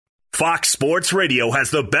Fox Sports Radio has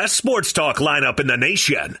the best sports talk lineup in the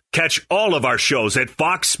nation. Catch all of our shows at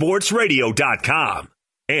foxsportsradio.com.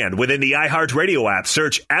 And within the iHeartRadio app,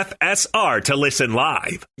 search FSR to listen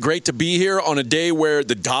live. Great to be here on a day where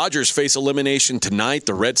the Dodgers face elimination tonight.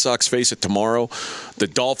 The Red Sox face it tomorrow. The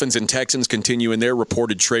Dolphins and Texans continue in their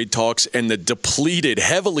reported trade talks. And the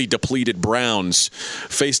heavily depleted Browns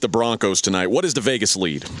face the Broncos tonight. What is the Vegas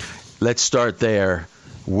lead? Let's start there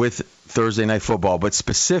with Thursday Night Football, but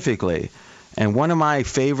specifically, and one of my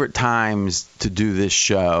favorite times to do this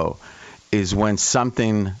show is when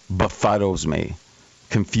something befuddles me,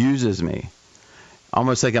 confuses me,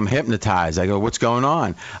 almost like I'm hypnotized. I go, what's going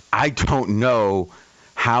on? I don't know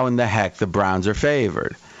how in the heck the Browns are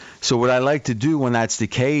favored. So what I like to do when that's the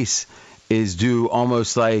case is do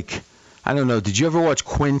almost like, I don't know, did you ever watch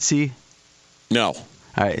Quincy? No. All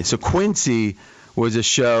right, so Quincy was a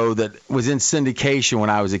show that was in syndication when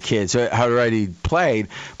I was a kid. So I already played,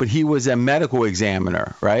 but he was a medical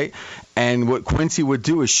examiner, right? And what Quincy would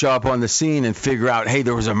do is show up on the scene and figure out, hey,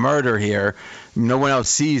 there was a murder here. No one else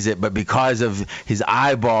sees it, but because of his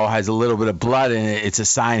eyeball has a little bit of blood in it, it's a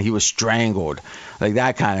sign he was strangled, like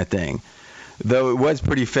that kind of thing. Though it was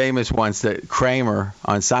pretty famous once that Kramer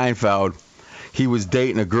on Seinfeld, he was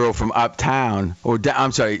dating a girl from uptown, from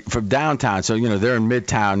downtown. So, they're in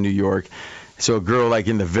Midtown, New York. So a girl like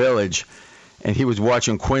in the Village, and he was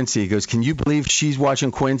watching Quincy. He goes, can you believe she's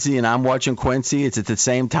watching Quincy and I'm watching Quincy? It's at the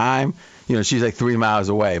same time. She's like 3 miles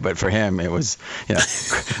away, but for him it was,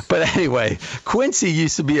 But anyway, Quincy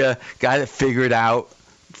used to be a guy that figured out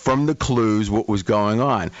from the clues what was going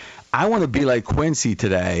on. I want to be like Quincy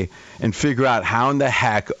today and figure out how in the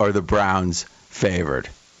heck are the Browns favored.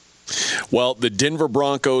 Well, the Denver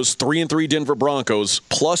Broncos, 3-3 Denver Broncos,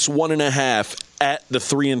 plus 1.5 at the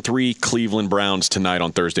 3-3 Cleveland Browns tonight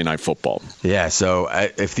on Thursday Night Football. Yeah, so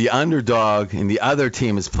if the underdog and the other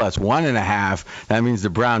team is plus 1.5, that means the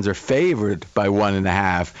Browns are favored by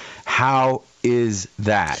 1.5. How is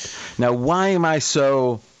that? Now, why am I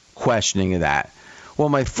so questioning that? Well,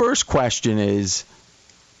 my first question is,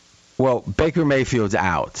 Baker Mayfield's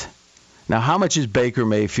out. Now, how much is Baker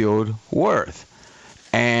Mayfield worth?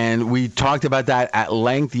 And we talked about that at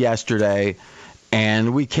length yesterday,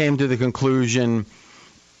 and we came to the conclusion,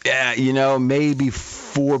 maybe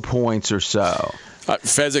 4 points or so.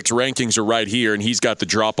 Fezzik's rankings are right here, and he's got the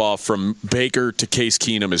drop-off from Baker to Case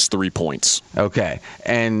Keenum is 3 points. Okay.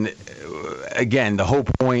 And, again, the whole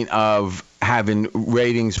point of having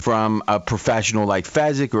ratings from a professional like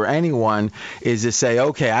Fezzik or anyone is to say,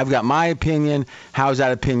 okay, I've got my opinion. How's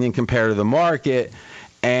that opinion compared to the market?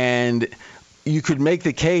 And you could make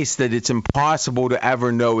the case that it's impossible to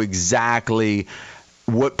ever know exactly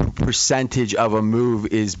what percentage of a move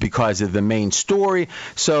is because of the main story.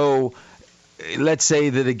 So let's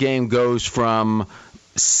say that a game goes from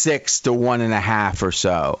 6 to 1.5 or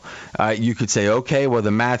so. You could say, okay, well,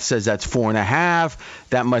 the math says that's 4.5.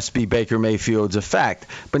 That must be Baker Mayfield's effect.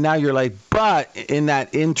 But now you're like, but in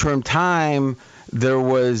that interim time, there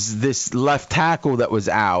was this left tackle that was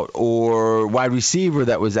out or wide receiver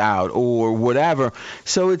that was out or whatever.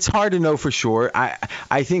 So it's hard to know for sure.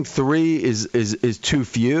 I think 3 is too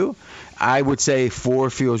few. I would say 4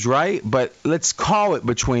 feels right, but let's call it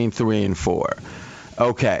between 3 and 4.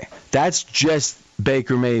 Okay, that's just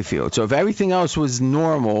Baker Mayfield. So if everything else was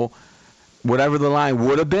normal, whatever the line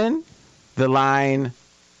would have been, the line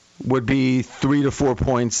would be 3 to 4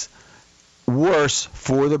 points worse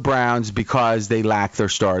for the Browns because they lack their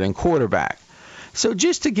starting quarterback. So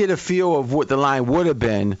just to get a feel of what the line would have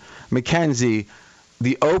been, Mackenzie,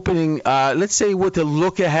 the opening, let's say what the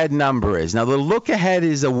look-ahead number is. Now, the look-ahead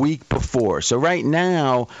is a week before. So right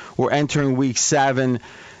now, we're entering week 7.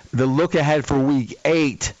 The look-ahead for week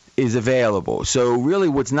 8 is available. So really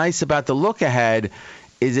what's nice about the look-ahead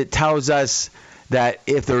is it tells us that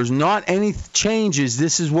if there's not any changes,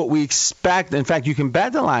 this is what we expect. In fact, you can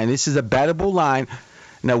bet the line. This is a bettable line.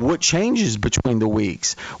 Now, what changes between the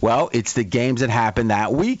weeks? Well, it's the games that happen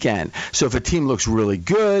that weekend. So if a team looks really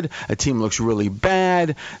good, a team looks really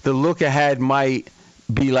bad, the look ahead might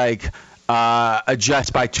be like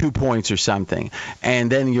adjust by 2 points or something. And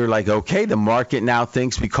then you're like, okay, the market now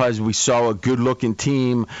thinks because we saw a good-looking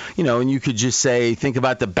team, and you could just say, think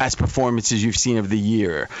about the best performances you've seen of the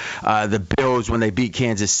year. The Bills when they beat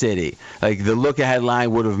Kansas City. Like the look-ahead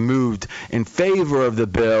line would have moved in favor of the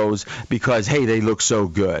Bills because, hey, they look so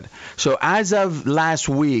good. So as of last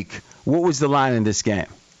week, what was the line in this game?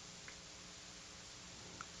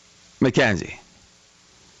 Mackenzie.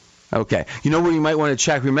 Okay. You know what you might want to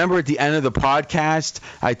check? Remember at the end of the podcast,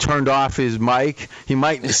 I turned off his mic. He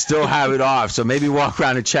might still have it off, so maybe walk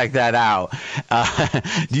around and check that out.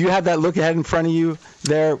 Do you have that look ahead in front of you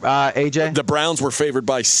there, AJ? The Browns were favored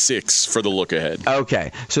by 6 for the look ahead.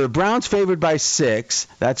 Okay. So the Browns favored by 6.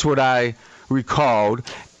 That's what I recalled.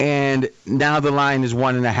 And now the line is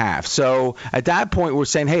 1.5. So at that point, we're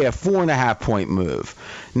saying, hey, a 4.5-point move.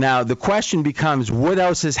 Now the question becomes, what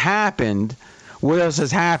else has happened? What else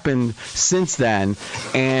has happened since then?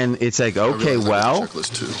 And it's like, okay, well,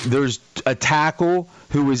 there's a tackle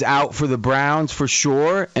who is out for the Browns for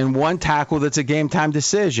sure, and one tackle that's a game-time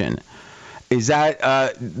decision. Is that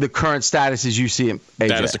the current status as you see it, AJ?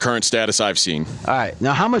 That is the current status I've seen. All right.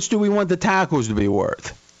 Now, how much do we want the tackles to be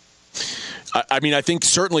worth? I mean, I think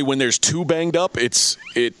certainly when there's 2 banged up,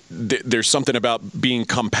 there's something about being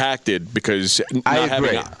compacted because I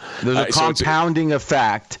agree. There's a compounding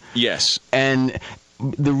effect. Yes. And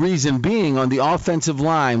the reason being, on the offensive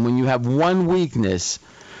line, when you have one weakness,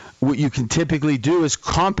 what you can typically do is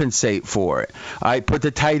compensate for it. All right, put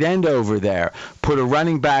the tight end over there, put a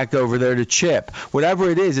running back over there to chip. Whatever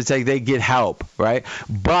it is, it's like they get help, right?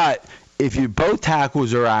 But if both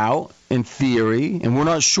tackles are out, in theory, and we're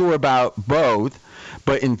not sure about both,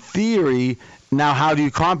 but in theory, now how do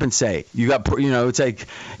you compensate? You got, it's like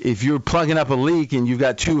if you're plugging up a leak and you've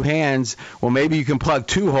got 2 hands, well, maybe you can plug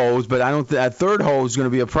 2 holes, but I don't. That third hole is going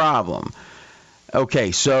to be a problem.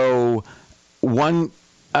 Okay, so one,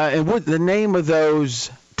 and what the name of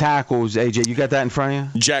those tackles, AJ? You got that in front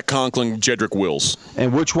of you? Jack Conklin, Jedrick Wills.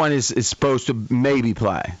 And which one is supposed to maybe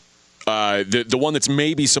play? The one that's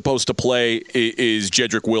maybe supposed to play is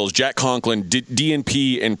Jedrick Wills. Jack Conklin did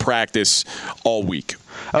DNP in practice all week.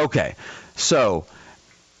 Okay, so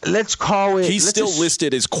let's call it. He's still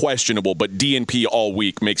listed as questionable, but DNP all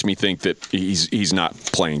week makes me think that he's not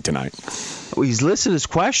playing tonight. Well, he's listed as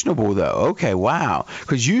questionable, though. Okay, wow.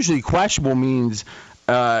 Because usually questionable means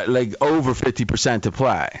like over 50% to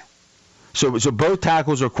play. So both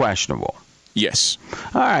tackles are questionable. Yes.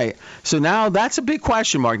 All right. So now that's a big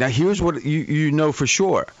question mark. Now here's what you know for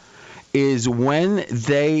sure is when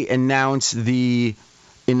they announce the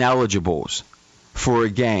ineligibles for a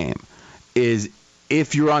game is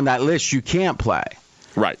if you're on that list, you can't play.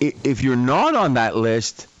 Right. If you're not on that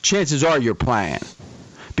list, chances are you're playing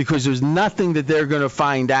because there's nothing that they're going to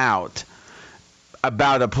find out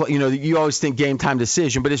about you always think game time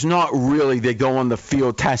decision, but it's not really. They go on the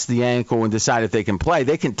field, test the ankle, and decide if they can play.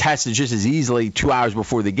 They can test it just as easily 2 hours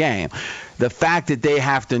before the game. The fact that they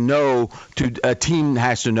have to know, a team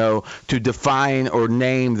has to know to define or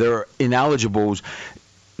name their ineligibles.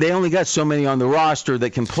 They only got so many on the roster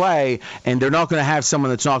that can play, and they're not going to have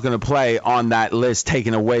someone that's not going to play on that list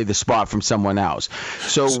taking away the spot from someone else.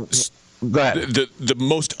 So. Go ahead. The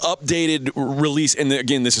most updated release, and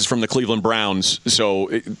again, this is from the Cleveland Browns,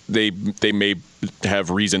 so they may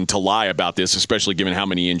have reason to lie about this, especially given how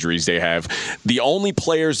many injuries they have. The only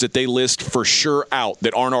players that they list for sure out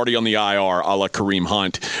that aren't already on the IR, a la Kareem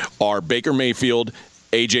Hunt, are Baker Mayfield,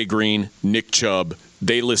 A.J. Green, Nick Chubb.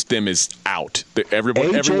 They list them as out.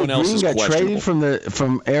 Everyone else is questionable. AJ Green got traded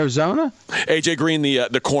from Arizona? A.J. Green,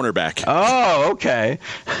 the cornerback. Oh, okay.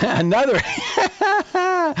 Another.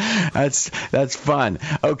 That's fun.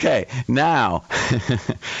 Okay, now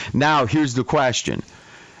here's the question: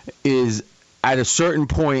 is at a certain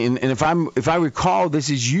point, and if I recall, this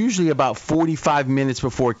is usually about 45 minutes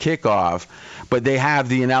before kickoff, but they have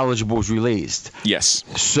the ineligibles released. Yes.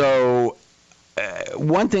 So.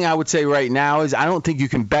 One thing I would say right now is I don't think you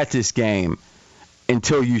can bet this game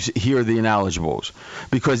until you hear the ineligibles.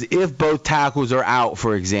 Because if both tackles are out,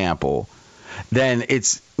 for example, then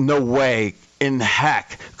it's no way in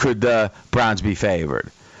heck could the Browns be favored.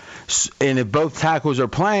 And if both tackles are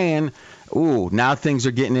playing, now things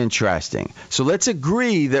are getting interesting. So let's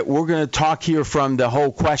agree that we're going to talk here from the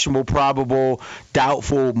whole questionable, probable,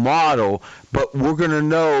 doubtful model, but we're going to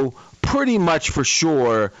know pretty much for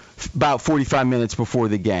sure about 45 minutes before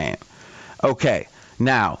the game. Okay,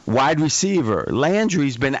 now, wide receiver.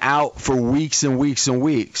 Landry's been out for weeks and weeks and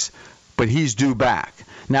weeks, but he's due back.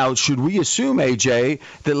 Now, should we assume, AJ,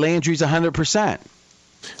 that Landry's 100%?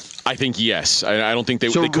 I think yes. I don't think they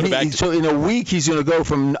could have acted. So in a week, he's going to go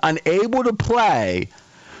from unable to play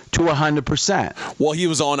to 100%. Well, he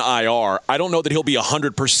was on IR. I don't know that he'll be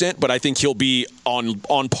 100%, but I think he'll be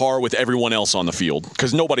on par with everyone else on the field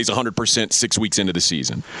because nobody's 100% 6 weeks into the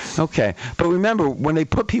season. Okay. But remember, when they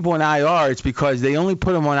put people on IR, it's because they only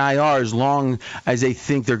put them on IR as long as they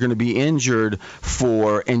think they're going to be injured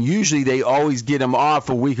for, and usually they always get them off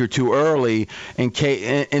a week or two early. And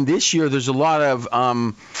this year there's a lot of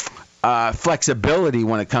flexibility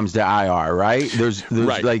when it comes to IR, right? There's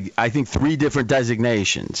right. like I think 3 different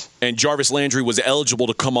designations. And Jarvis Landry was eligible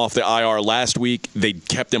to come off the IR last week. They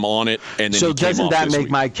kept him on it, and then so he came doesn't off that this make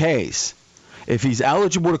week. my case? If he's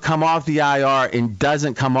eligible to come off the IR and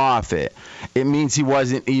doesn't come off it, it means he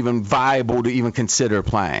wasn't even viable to even consider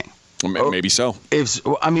playing. Maybe so.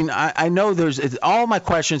 I know all my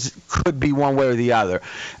questions could be one way or the other.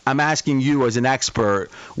 I'm asking you as an expert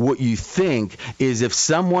what you think is if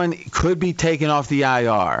someone could be taken off the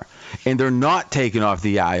IR and they're not taken off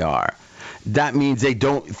the IR, that means they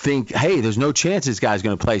don't think, hey, there's no chance this guy's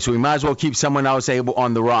going to play, so we might as well keep someone else able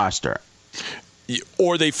on the roster.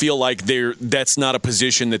 Or they feel like that's not a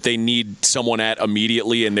position that they need someone at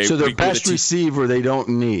immediately, and so their best receiver they don't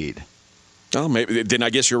need. Oh, maybe. Then I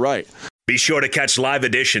guess you're right. Be sure to catch live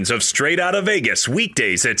editions of Straight Outta Vegas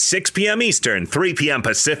weekdays at 6 p.m. Eastern, 3 p.m.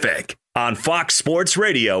 Pacific on Fox Sports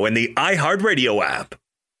Radio and the iHeartRadio app.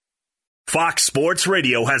 Fox Sports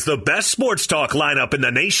Radio has the best sports talk lineup in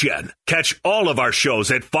the nation. Catch all of our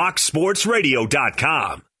shows at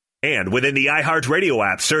foxsportsradio.com. And within the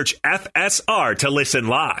iHeartRadio app, search FSR to listen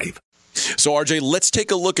live. So, RJ, let's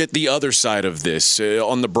take a look at the other side of this.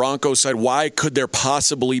 On the Broncos side, why could there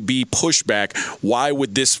possibly be pushback? Why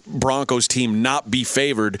would this Broncos team not be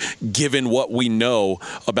favored given what we know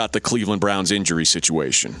about the Cleveland Browns injury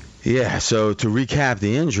situation? Yeah, so to recap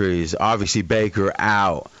the injuries, obviously Baker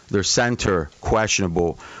out. Their center,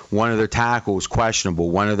 questionable. One of their tackles,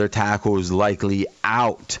 questionable. One of their tackles likely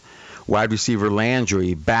out. Wide receiver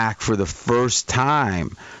Landry back for the first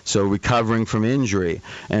time, so recovering from injury.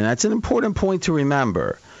 And that's an important point to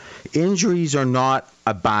remember. Injuries are not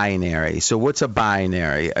a binary. So what's a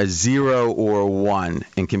binary? A 0 or a 1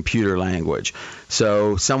 in computer language.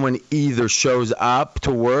 So someone either shows up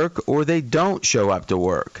to work or they don't show up to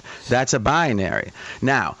work. That's a binary.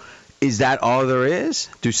 Now, is that all there is?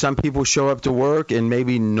 Do some people show up to work and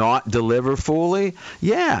maybe not deliver fully?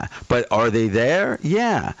 Yeah. But are they there?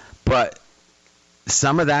 Yeah. But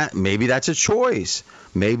some of that, maybe that's a choice.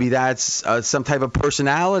 Maybe that's some type of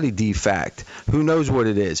personality defect. Who knows what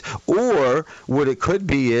it is? Or what it could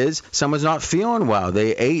be is someone's not feeling well.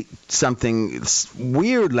 They ate something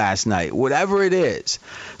weird last night, whatever it is.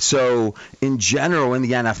 So in general, in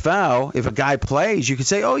the NFL, if a guy plays, you could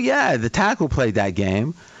say, oh, yeah, the tackle played that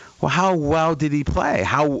game. Well, how well did he play?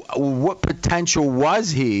 What potential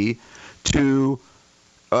was he to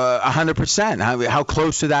 100%? How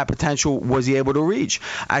close to that potential was he able to reach?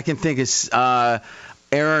 I can think of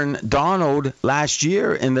Aaron Donald last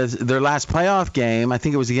year in their last playoff game. I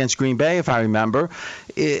think it was against Green Bay, if I remember.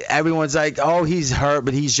 Everyone's like, oh, he's hurt,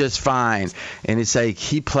 but he's just fine. And it's like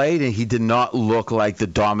he played, and he did not look like the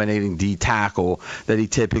dominating D tackle that he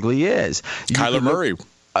typically is. Kyler Murray.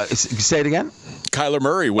 Say it again? Kyler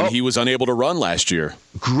Murray when he was unable to run last year.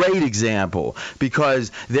 Great example, because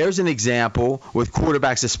there's an example with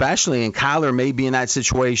quarterbacks especially, and Kyler may be in that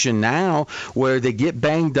situation now where they get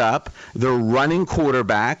banged up, they're running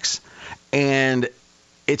quarterbacks, and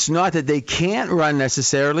it's not that they can't run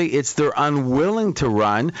necessarily, it's they're unwilling to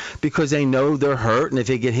run because they know they're hurt, and if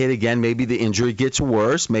they get hit again, maybe the injury gets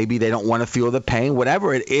worse, maybe they don't want to feel the pain,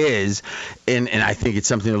 whatever it is, and I think it's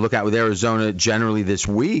something to look at with Arizona generally this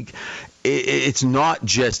week. It's not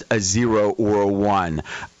just a 0 or a 1,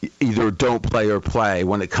 either don't play or play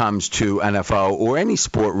when it comes to NFL or any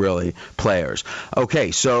sport really players.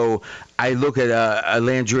 Okay, so I look at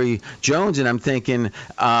Landry Jones and I'm thinking,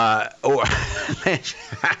 that's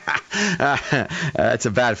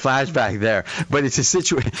a bad flashback there, but it's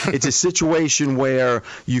a situation where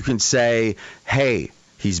you can say, hey,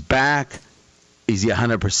 he's back, is he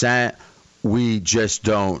 100%? We just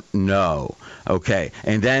don't know. Okay,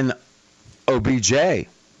 and then OBJ.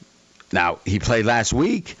 Now, he played last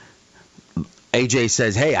week. AJ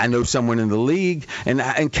says, hey, I know someone in the league.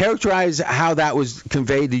 And characterize how that was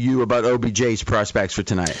conveyed to you about OBJ's prospects for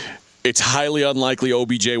tonight. It's highly unlikely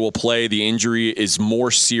OBJ will play. The injury is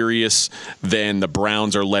more serious than the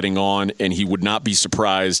Browns are letting on, and he would not be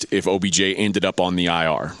surprised if OBJ ended up on the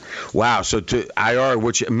IR. Wow, so to IR,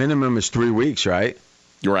 which minimum is 3 weeks, right?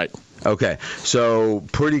 You're right. Okay, so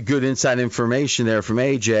pretty good inside information there from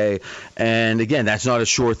AJ. And again, that's not a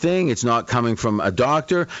sure thing. It's not coming from a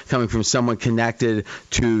doctor, coming from someone connected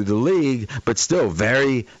to the league, but still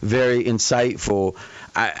very, very insightful.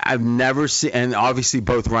 I've never seen, and obviously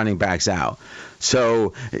both running backs out.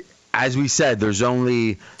 So as we said, there's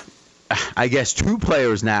only, I guess, 2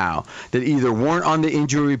 players now that either weren't on the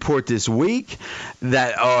injury report this week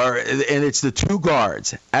that are, and it's the 2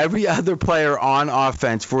 guards. Every other player on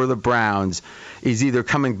offense for the Browns is either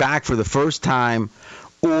coming back for the first time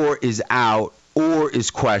or is out or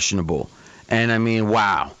is questionable. And I mean,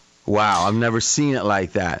 wow. Wow, I've never seen it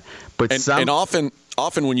like that. But and often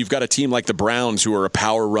when you've got a team like the Browns who are a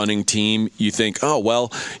power running team, you think, oh,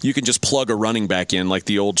 well, you can just plug a running back in like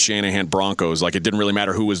the old Shanahan Broncos. Like it didn't really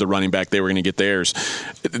matter who was the running back, they were going to get theirs.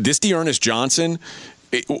 This Dearness Johnson,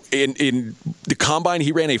 in the combine,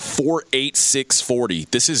 he ran a 4.86 40.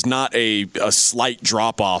 This is not a slight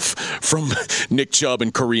drop-off from Nick Chubb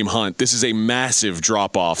and Kareem Hunt. This is a massive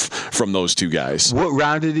drop-off from those two guys. What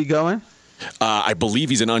round did he go in? I believe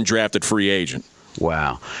he's an undrafted free agent.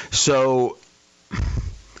 Wow. So,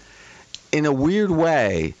 in a weird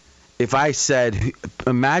way, if I said,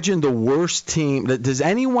 imagine the worst team, does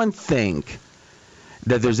anyone think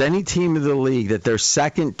that there's any team in the league that their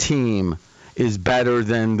second team is better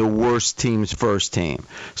than the worst team's first team?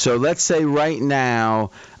 So let's say right now,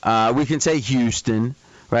 we can say Houston,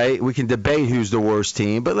 right? We can debate who's the worst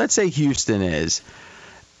team, but let's say Houston is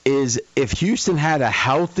if Houston had a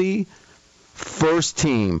healthy first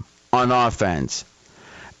team on offense,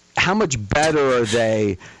 how much better are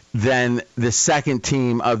they than the second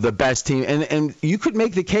team of the best team? And you could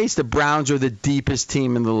make the case the Browns are the deepest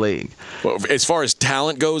team in the league. Well, as far as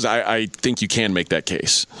talent goes, I think you can make that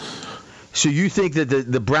case. So you think that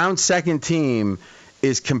the Browns' second team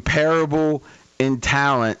is comparable in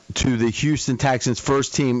talent to the Houston Texans'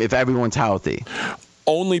 first team if everyone's healthy?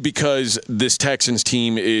 Only because this Texans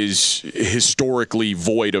team is historically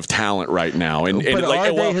void of talent right now. And but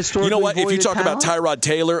like, are they historically you know what? void If you of talk about talent? Tyrod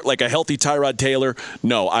Taylor, like a healthy Tyrod Taylor,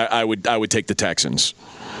 no, I would take the Texans.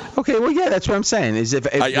 Okay, well, yeah, that's what I'm saying. Is if the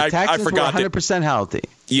Texans were 100% healthy.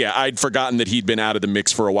 Yeah, I'd forgotten that he'd been out of the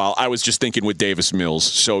mix for a while. I was just thinking with Davis Mills.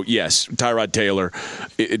 So, yes, Tyrod Taylor,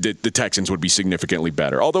 the Texans would be significantly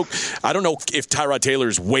better. Although, I don't know if Tyrod Taylor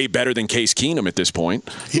is way better than Case Keenum at this point.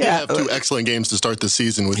 He did have two excellent games to start the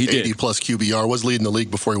season with 80-plus QBR. Was leading the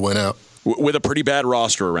league before he went out. With a pretty bad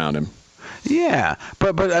roster around him. Yeah,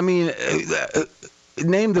 but I mean,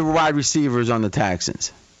 name the wide receivers on the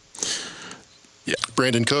Texans. Yeah,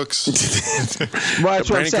 Brandon Cooks. Well, that's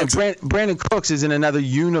what I'm saying. Brandon Cooks is in another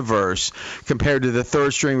universe compared to the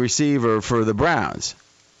third-string receiver for the Browns.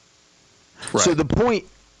 Right. So the point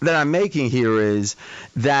that I'm making here is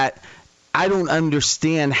that I don't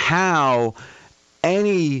understand how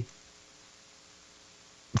any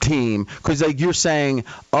team, because like you're saying,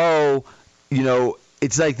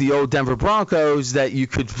 it's like the old Denver Broncos that you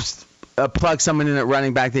could plug someone in at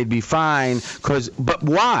running back, they'd be fine. But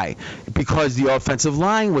why? Because the offensive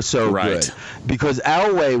line was so good. Because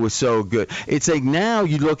Elway was so good. It's like now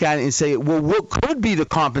you look at it and say, well, what could be the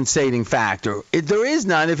compensating factor? There is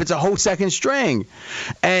none if it's a whole second string.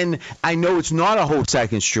 And I know it's not a whole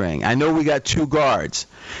second string. I know we got two guards.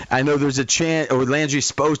 I know there's a chance, or Landry's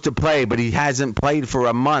supposed to play, but he hasn't played for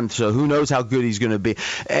a month, so who knows how good he's going to be.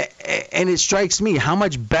 And it strikes me, how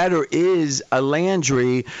much better is a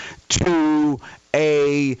Landry to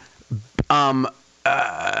a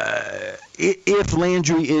if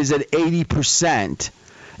Landry is at 80%,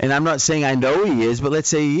 and I'm not saying I know he is, but let's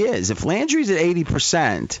say he is. If Landry's at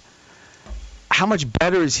 80%, how much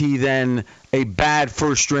better is he than a bad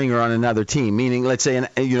first stringer on another team? Meaning, let's say,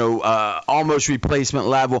 almost replacement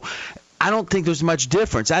level. I don't think there's much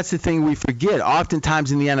difference. That's the thing we forget.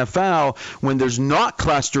 Oftentimes in the NFL, when there's not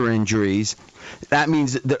cluster injuries, that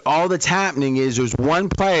means that all that's happening is there's one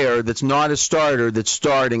player that's not a starter that's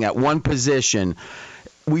starting at one position.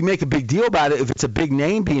 We make a big deal about it if it's a big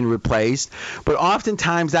name being replaced, but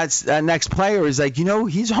oftentimes that next player is like,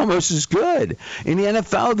 he's almost as good. In the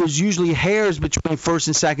NFL, there's usually hairs between first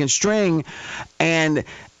and second string, and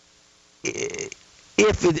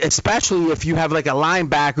especially if you have like a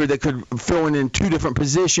linebacker that could fill in two different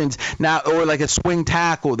positions now, or like a swing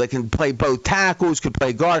tackle that can play both tackles, could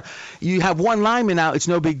play guard. You have one lineman out, it's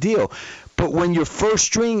no big deal. But when your first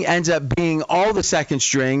string ends up being all the second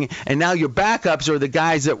string, and now your backups are the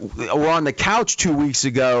guys that were on the couch 2 weeks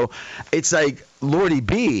ago, it's like, Lordy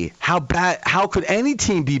B, how could any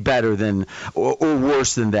team be better than or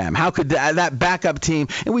worse than them? How could that backup team,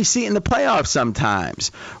 and we see it in the playoffs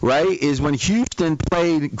sometimes, right, is when Houston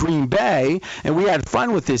played Green Bay, and we had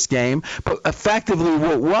fun with this game, but effectively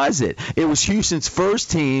what was it? It was Houston's first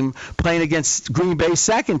team playing against Green Bay's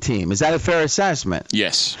second team. Is that a fair assessment?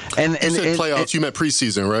 Yes. And you said playoffs, you meant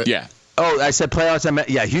preseason, right? Yeah. I said playoffs. I meant,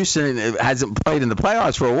 Houston hasn't played in the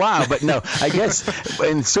playoffs for a while, but no, I guess,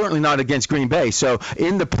 and certainly not against Green Bay. So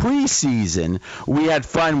in the preseason, we had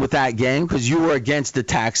fun with that game because you were against the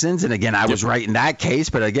Texans, and again, I was right in that case.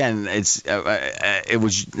 But again, it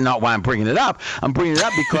was not why I'm bringing it up. I'm bringing it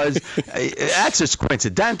up because that's just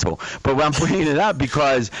coincidental. But I'm bringing it up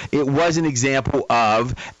because it was an example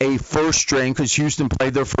of a first string, because Houston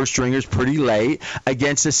played their first stringers pretty late,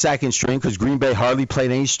 against the second string because Green Bay hardly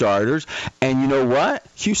played any starters. And you know what?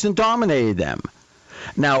 Houston dominated them.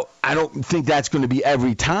 Now, I don't think that's going to be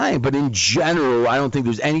every time, but in general, I don't think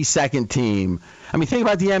there's any second team. I mean, think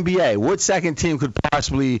about the NBA. What second team could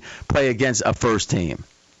possibly play against a first team?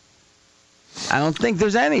 I don't think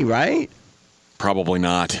there's any, right? Probably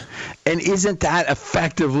not. And isn't that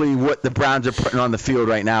effectively what the Browns are putting on the field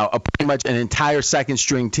right now? Pretty much an entire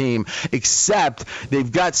second-string team, except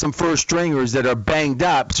they've got some first-stringers that are banged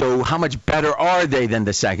up. So how much better are they than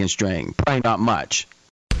the second string? Probably not much.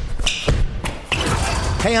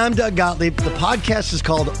 Hey, I'm Doug Gottlieb. The podcast is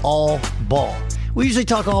called All Ball. We usually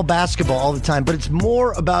talk all basketball all the time, but it's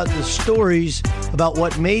more about the stories about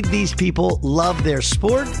what made these people love their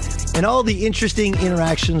sport and all the interesting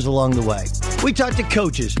interactions along the way. We talk to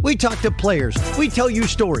coaches. We talk to players. We tell you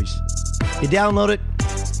stories. You download it.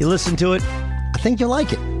 You listen to it. I think you'll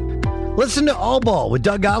like it. Listen to All Ball with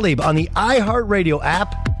Doug Gottlieb on the iHeartRadio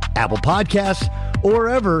app, Apple Podcasts, or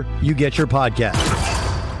wherever you get your podcasts.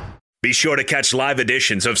 Be sure to catch live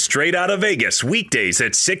editions of Straight Outta Vegas weekdays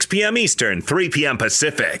at 6 p.m. Eastern, 3 p.m.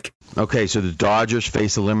 Pacific. Okay, so the Dodgers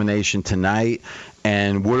face elimination tonight.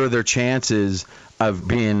 And what are their chances of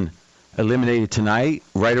being eliminated tonight?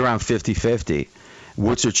 Right around 50-50.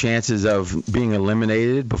 What's their chances of being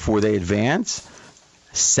eliminated before they advance?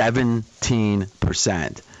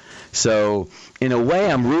 17%. So in a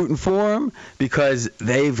way, I'm rooting for them because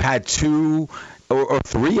they've had two or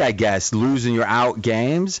three, I guess, losing your out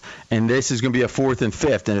games, and this is going to be a fourth and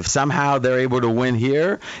fifth. And if somehow they're able to win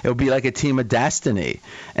here, it'll be like a team of destiny.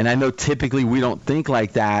 And I know typically we don't think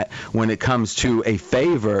like that when it comes to a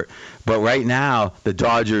favorite, but right now the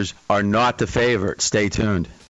Dodgers are not the favorite. Stay tuned.